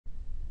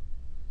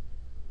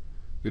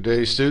Good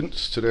day,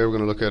 students. Today we're going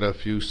to look at a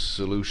few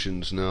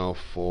solutions now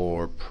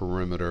for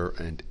perimeter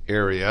and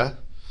area.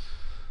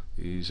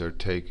 These are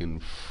taken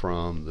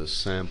from the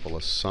sample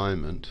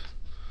assignment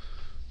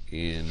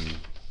in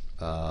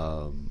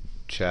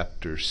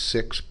chapter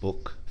 6,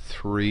 book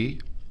 3.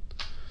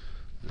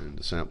 And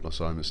the sample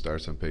assignment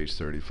starts on page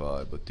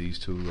 35, but these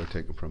two are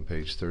taken from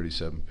page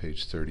 37,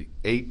 page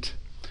 38.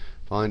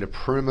 Find a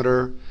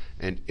perimeter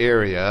and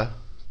area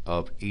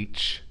of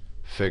each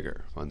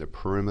figure. Find the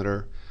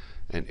perimeter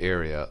and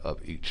area of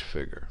each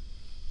figure.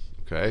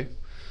 Okay?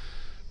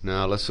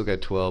 Now let's look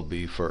at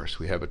 12b first.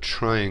 We have a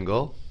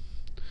triangle.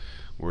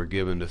 We're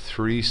given the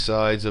three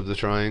sides of the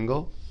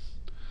triangle.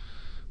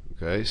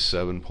 Okay,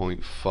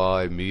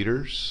 7.5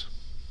 meters,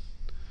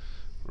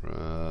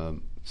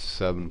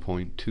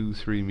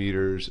 7.23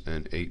 meters,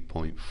 and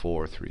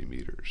 8.43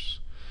 meters.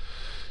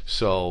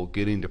 So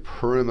getting the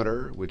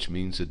perimeter, which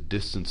means the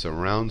distance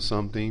around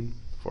something,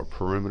 for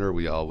perimeter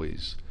we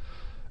always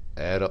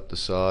add up the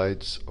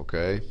sides,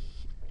 okay?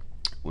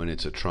 When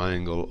it's a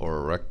triangle or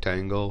a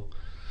rectangle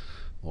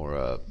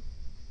or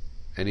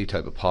any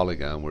type of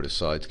polygon where the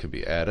sides can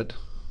be added,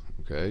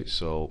 okay?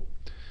 So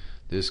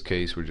this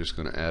case we're just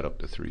going to add up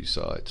the three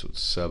sides. So it's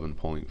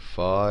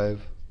 7.5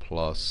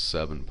 plus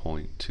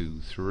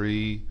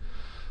 7.23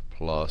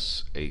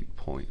 plus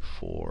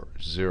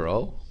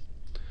 8.40,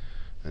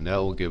 and that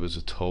will give us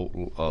a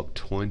total of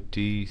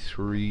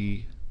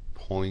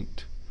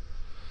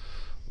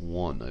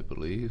 23.1, I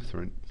believe.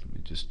 Let me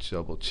just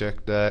double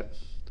check that.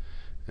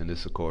 And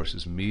this of course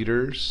is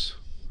meters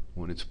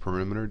when it's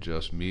perimeter,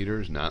 just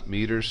meters, not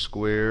meters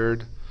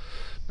squared,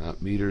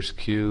 not meters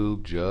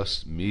cubed,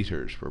 just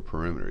meters for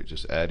perimeter,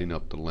 just adding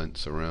up the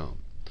lengths around.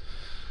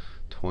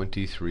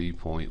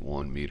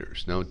 23.1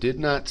 meters. Now it did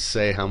not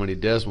say how many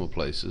decimal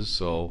places,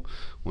 so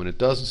when it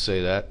doesn't say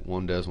that,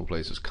 one decimal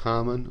place is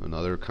common.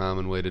 Another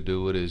common way to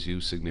do it is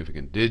use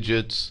significant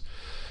digits,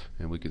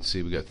 and we can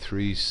see we got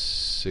three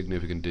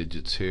significant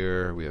digits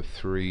here, we have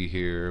 3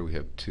 here, we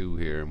have 2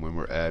 here, and when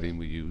we're adding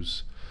we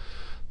use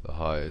the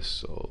highest,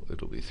 so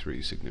it'll be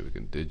 3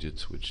 significant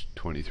digits, which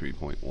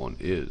 23.1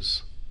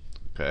 is.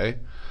 Okay,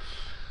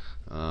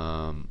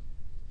 well,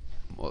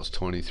 it's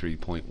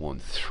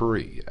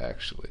 23.13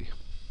 actually,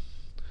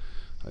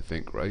 I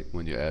think, right?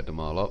 When you add them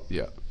all up,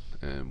 yeah.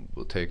 And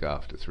we'll take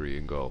off the 3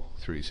 and go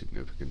 3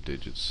 significant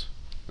digits,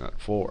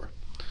 not 4.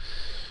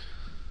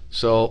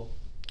 So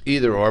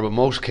either or, but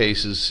most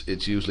cases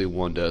it's usually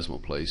one decimal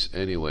place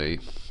anyway,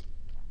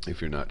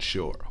 if you're not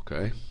sure.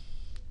 Okay.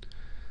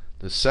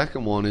 The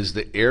second one is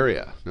the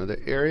area. Now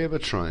the area of a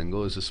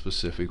triangle is a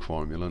specific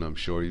formula, and I'm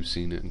sure you've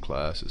seen it in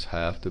class. It's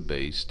half the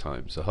base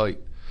times the height.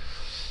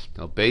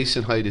 Now base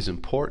and height is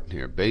important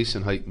here. Base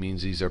and height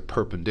means these are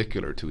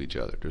perpendicular to each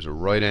other. There's a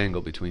right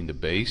angle between the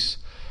base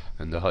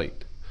and the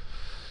height.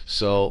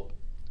 So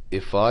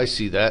if I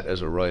see that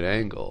as a right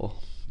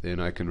angle, then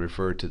I can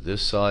refer to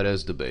this side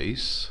as the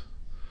base.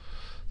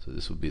 So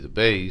this would be the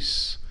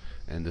base,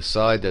 and the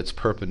side that's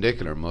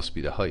perpendicular must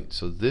be the height.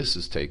 So this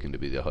is taken to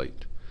be the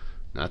height.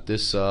 Not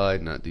this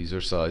side, not these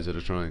are sides of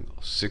the triangle.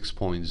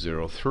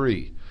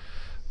 6.03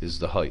 is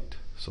the height.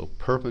 So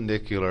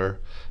perpendicular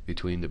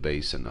between the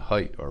base and the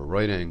height, or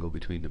right angle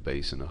between the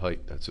base and the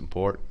height. That's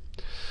important.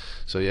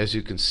 So as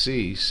you can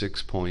see,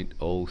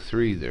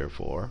 6.03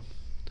 therefore,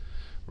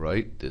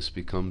 right, this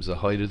becomes the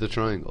height of the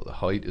triangle. The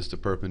height is the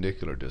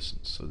perpendicular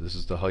distance. So this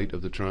is the height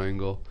of the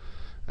triangle,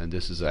 and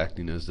this is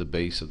acting as the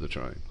base of the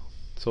triangle.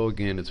 So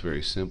again, it's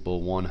very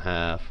simple,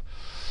 1/2.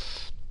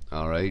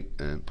 Alright,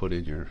 and put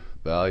in your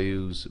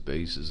values. The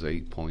base is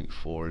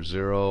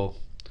 8.40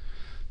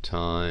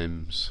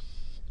 times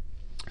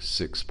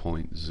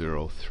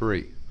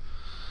 6.03.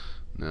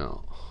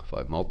 Now if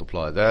I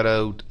multiply that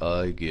out,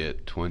 I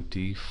get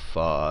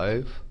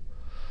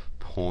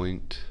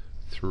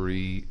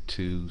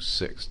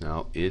 25.326.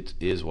 Now it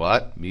is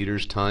what?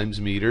 Meters times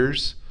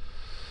meters,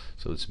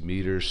 so it's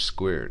meters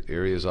squared.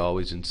 Area is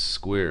always in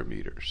square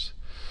meters.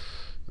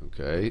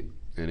 Okay,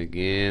 and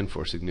again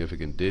for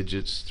significant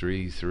digits,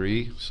 3,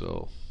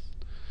 so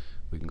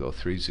we can go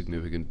 3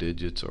 significant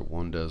digits or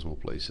 1 decimal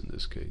place in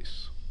this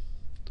case.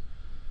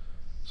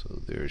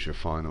 So there's your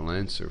final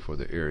answer for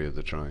the area of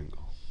the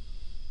triangle.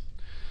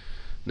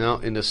 Now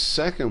in the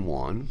second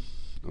one,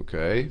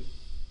 okay,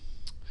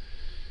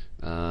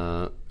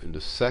 in the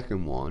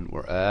second one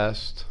we're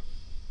asked,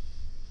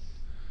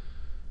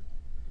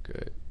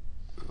 okay,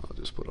 I'll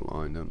just put a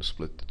line down to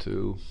split the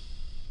two.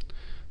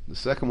 The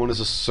second one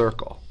is a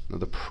circle. Now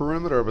the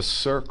perimeter of a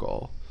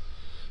circle,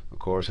 of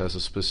course, has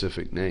a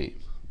specific name.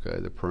 Okay,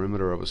 the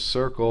perimeter of a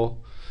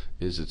circle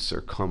is its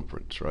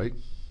circumference, right?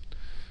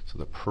 So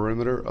the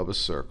perimeter of a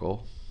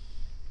circle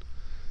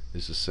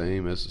is the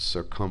same as the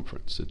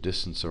circumference, the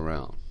distance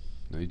around.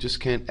 Now you just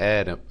can't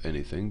add up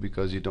anything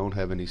because you don't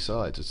have any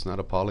sides. It's not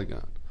a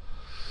polygon.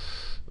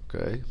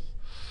 Okay,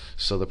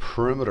 so the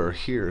perimeter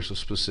here is a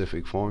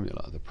specific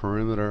formula. The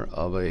perimeter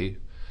of a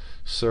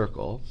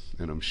circle,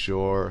 and I'm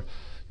sure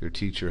your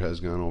teacher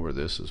has gone over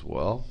this as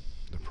well.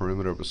 The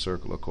perimeter of a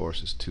circle, of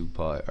course, is 2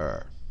 pi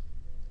r.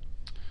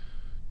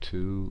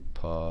 2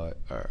 pi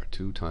r,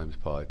 2 times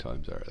pi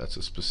times r. That's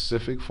a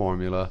specific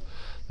formula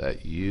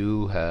that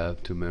you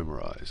have to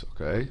memorize,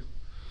 okay?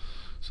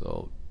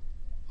 So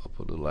I'll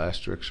put a little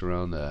asterisk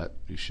around that.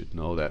 You should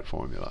know that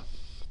formula.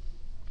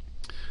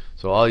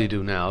 So all you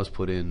do now is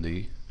put in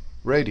the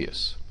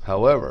radius.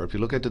 However, if you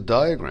look at the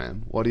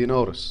diagram, what do you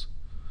notice?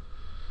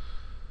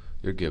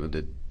 You're given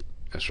the,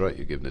 that's right,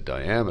 you're given the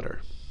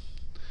diameter.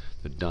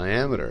 The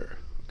diameter,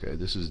 okay,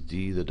 this is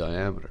d, the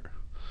diameter.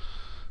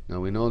 Now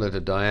we know that the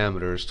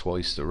diameter is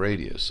twice the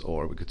radius,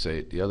 or we could say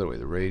it the other way,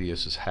 the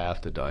radius is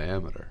half the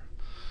diameter.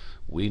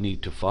 We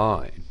need to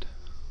find,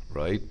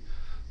 right,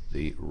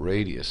 the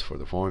radius for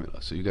the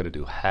formula. So you got to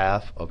do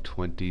half of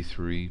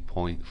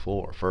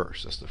 23.4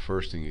 first. That's the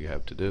first thing you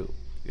have to do.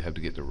 You have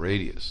to get the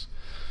radius.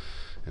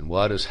 And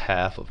what is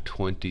half of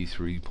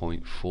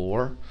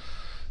 23.4?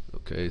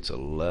 Okay, it's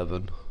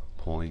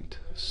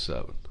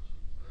 11.7.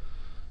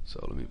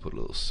 So let me put a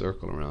little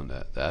circle around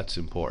that. That's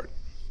important.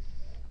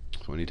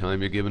 So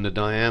anytime you're given the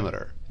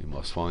diameter, you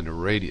must find a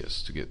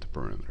radius to get the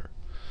perimeter.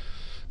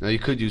 Now you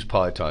could use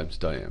pi times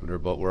diameter,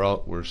 but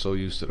we're so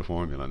used to the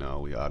formula now,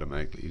 we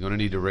automatically, you're going to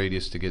need the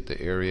radius to get the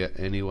area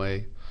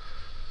anyway,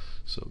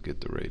 so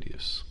get the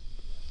radius.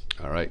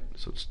 Alright,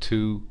 so it's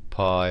 2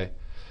 pi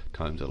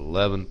times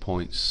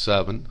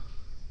 11.7.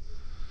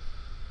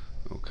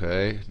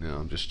 Okay, now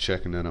I'm just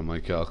checking that on my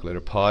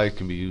calculator. Pi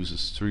can be used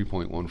as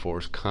 3.14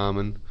 is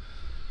common,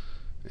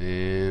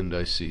 and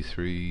I see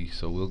 3,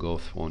 so we'll go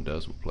with 1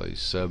 decimal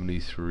place,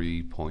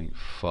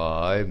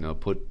 73.5. Now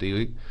put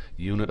the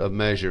unit of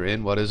measure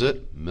in. What is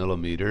it?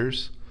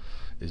 Millimeters.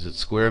 Is it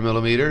square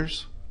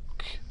millimeters,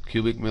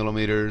 cubic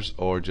millimeters,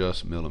 or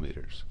just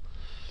millimeters?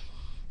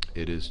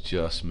 It is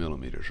just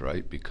millimeters,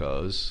 right?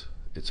 Because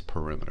it's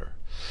perimeter.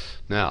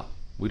 Now,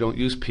 we don't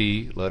use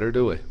P letter,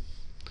 do we?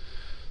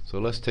 So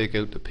let's take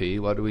out the P.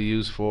 What do we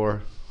use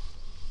for?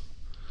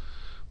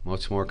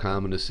 Much more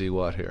common to see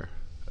what here?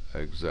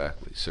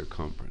 Exactly,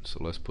 circumference.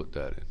 So let's put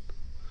that in.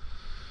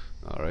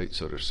 Alright,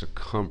 so the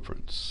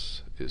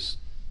circumference is,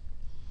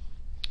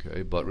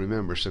 okay, but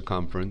remember,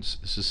 circumference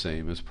is the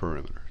same as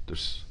perimeter.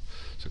 This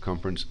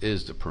circumference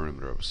is the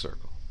perimeter of a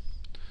circle.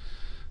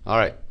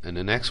 Alright, and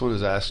the next one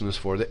is asking us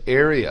for the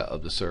area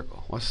of the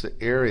circle. What's the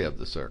area of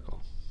the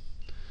circle?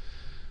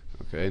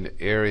 Okay, and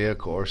the area, of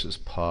course, is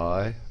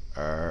pi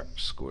r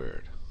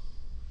squared.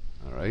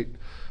 Alright,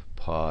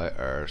 pi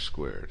r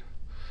squared.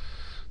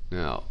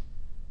 Now,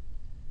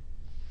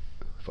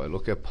 if I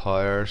look at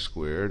pi r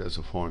squared as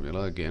a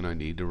formula, again, I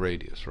need the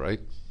radius, right?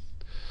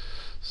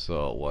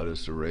 So what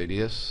is the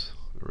radius?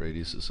 The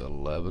radius is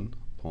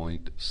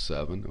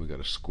 11.7. We got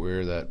to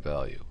square that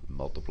value and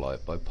multiply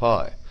it by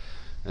pi.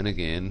 And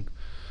again,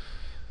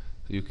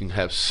 you can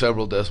have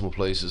several decimal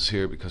places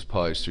here because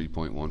pi is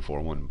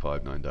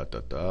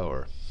 3.14159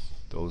 or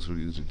those who are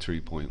using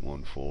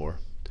 3.14.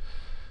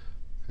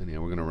 And yeah,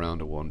 we're going to round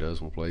to 1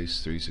 decimal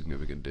place, 3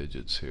 significant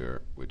digits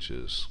here, which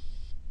is,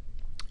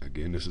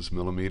 again, this is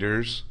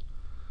millimeters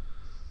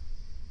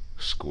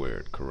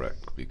squared,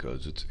 correct,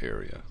 because it's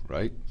area,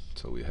 right?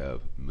 So we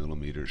have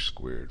millimeters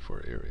squared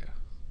for area.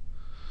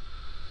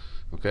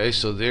 Okay,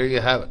 so there you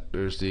have it.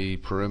 There's the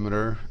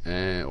perimeter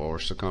or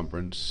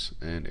circumference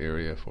and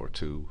area for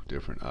 2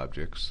 different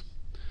objects.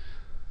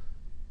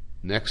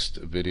 Next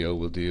video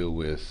we'll deal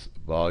with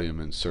volume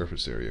and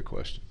surface area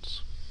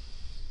questions.